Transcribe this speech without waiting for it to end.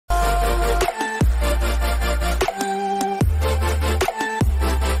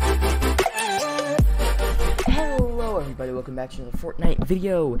welcome back to another Fortnite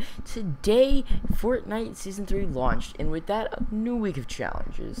video. Today, Fortnite Season 3 launched, and with that, a new week of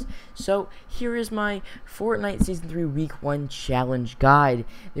challenges. So, here is my Fortnite Season 3 Week 1 challenge guide.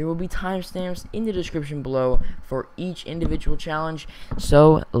 There will be timestamps in the description below for each individual challenge,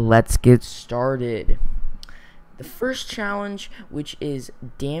 so let's get started. The first challenge, which is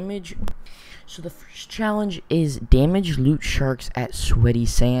damage. So the first challenge is damage loot sharks at Sweaty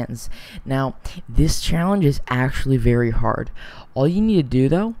Sands. Now, this challenge is actually very hard. All you need to do,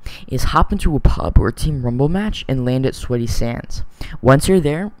 though, is hop into a pub or a Team Rumble match and land at Sweaty Sands. Once you're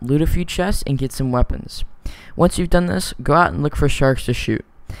there, loot a few chests and get some weapons. Once you've done this, go out and look for sharks to shoot.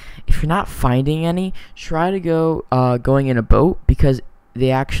 If you're not finding any, try to go going in a boat, because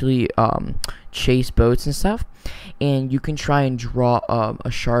they actually chase boats and stuff, and you can try and draw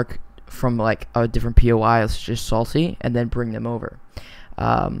a shark from like a different POI that's just salty, and then bring them over.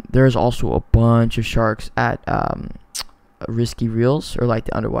 There's also a bunch of sharks at Risky Reels, or like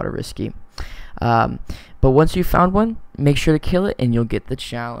the underwater Risky. But once you found one, make sure to kill it and you'll get the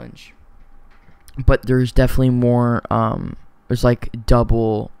challenge. But there's definitely more. There's like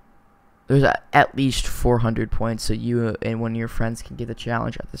double. There's at least 400 points, so you and one of your friends can get the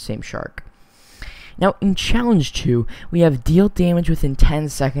challenge at the same shark. Now, in Challenge 2, we have deal damage within 10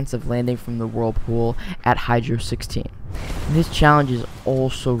 seconds of landing from the Whirlpool at Hydro 16. And this challenge is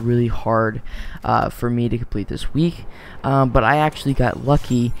also really hard for me to complete this week, but I actually got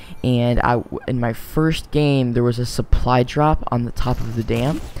lucky, and in my first game, there was a supply drop on the top of the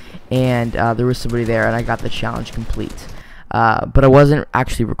dam, and there was somebody there, and I got the challenge complete. But I wasn't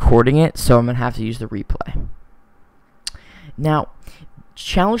actually recording it, so I'm going to have to use the replay. Now,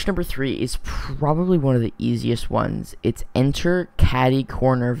 challenge number 3 is probably one of the easiest ones. It's enter Catty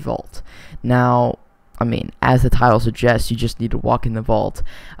corner vault. Now, I mean, as the title suggests, you just need to walk in the vault.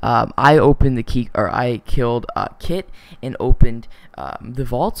 I opened the key, or I killed Kit and opened the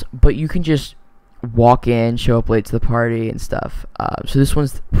vault, but you can just walk in, show up late to the party and stuff. So this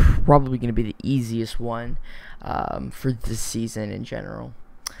one's probably going to be the easiest one for this season in general.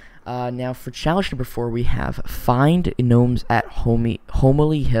 Now for challenge number 4, we have find gnomes at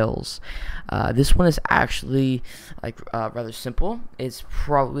Homely Hills. This one is actually like rather simple. It's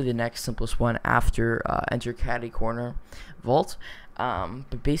probably the next simplest one after enter Catty corner vault.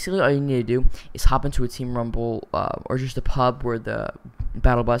 But basically all you need to do is hop into a Team Rumble or just a pub where the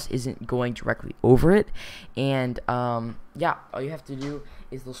battle bus isn't going directly over it, and yeah, all you have to do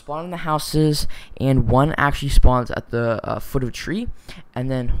is they'll spawn in the houses, and one actually spawns at the foot of a tree, and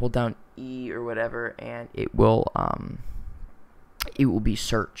then hold down E or whatever, and it will be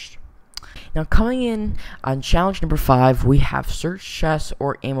searched. Now, coming in on challenge number 5, we have search chests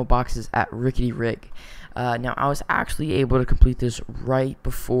or ammo boxes at Rickety Rig. Now, I was actually able to complete this right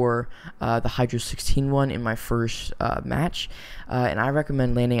before the Hydro 16 one in my first match, and I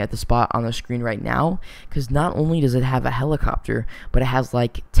recommend landing at the spot on the screen right now, because not only does it have a helicopter, but it has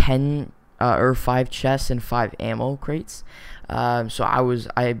like 10 or 5 chests and 5 ammo crates. So I was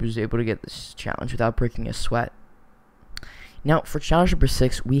able to get this challenge without breaking a sweat. Now, for challenge number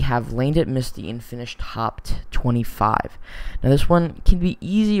 6, we have landed Misty and finished topped 25. Now, this one can be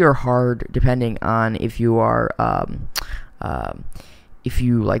easy or hard depending on if you are, if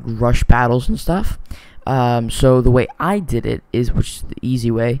you like rush battles and stuff. So the way I did it is, which is the easy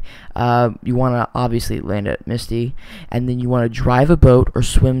way, you want to obviously land at Misty, and then you want to drive a boat or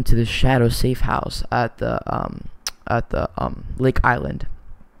swim to the Shadow Safe House at the Lake Island.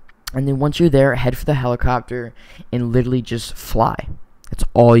 And then once you're there, head for the helicopter and literally just fly. That's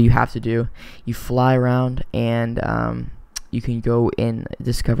all you have to do. You fly around, and you can go and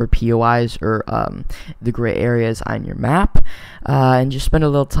discover POIs or the gray areas on your map, and just spend a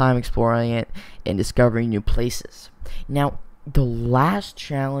little time exploring it and discovering new places. Now, the last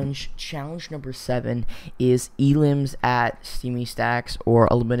challenge, challenge number 7, is Elims at Steamy Stacks, or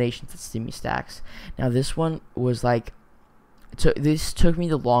eliminations at Steamy Stacks. Now, this one was like, this took me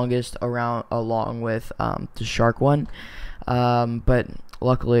the longest along with the shark one, but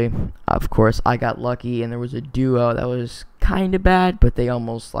luckily, of course, I got lucky, and there was a duo that was kind of bad, but they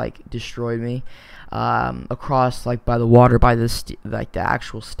almost like destroyed me across like by the water, by the like the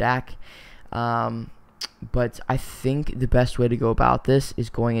actual stack. But I think the best way to go about this is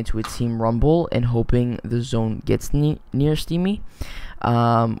going into a Team Rumble and hoping the zone gets near Steamy,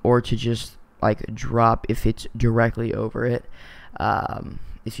 or to just like drop if it's directly over it,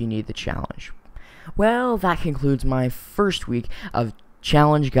 if you need the challenge. Well, that concludes my first week of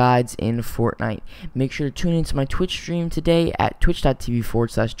challenge guides in Fortnite. Make sure to tune into my Twitch stream today at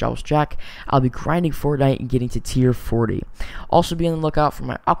twitch.tv/JoblessJack. I'll be grinding Fortnite and getting to tier 40. Also be on the lookout for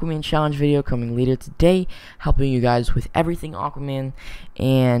my Aquaman challenge video coming later today, helping you guys with everything Aquaman,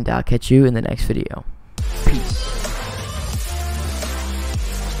 and I'll catch you in the next video.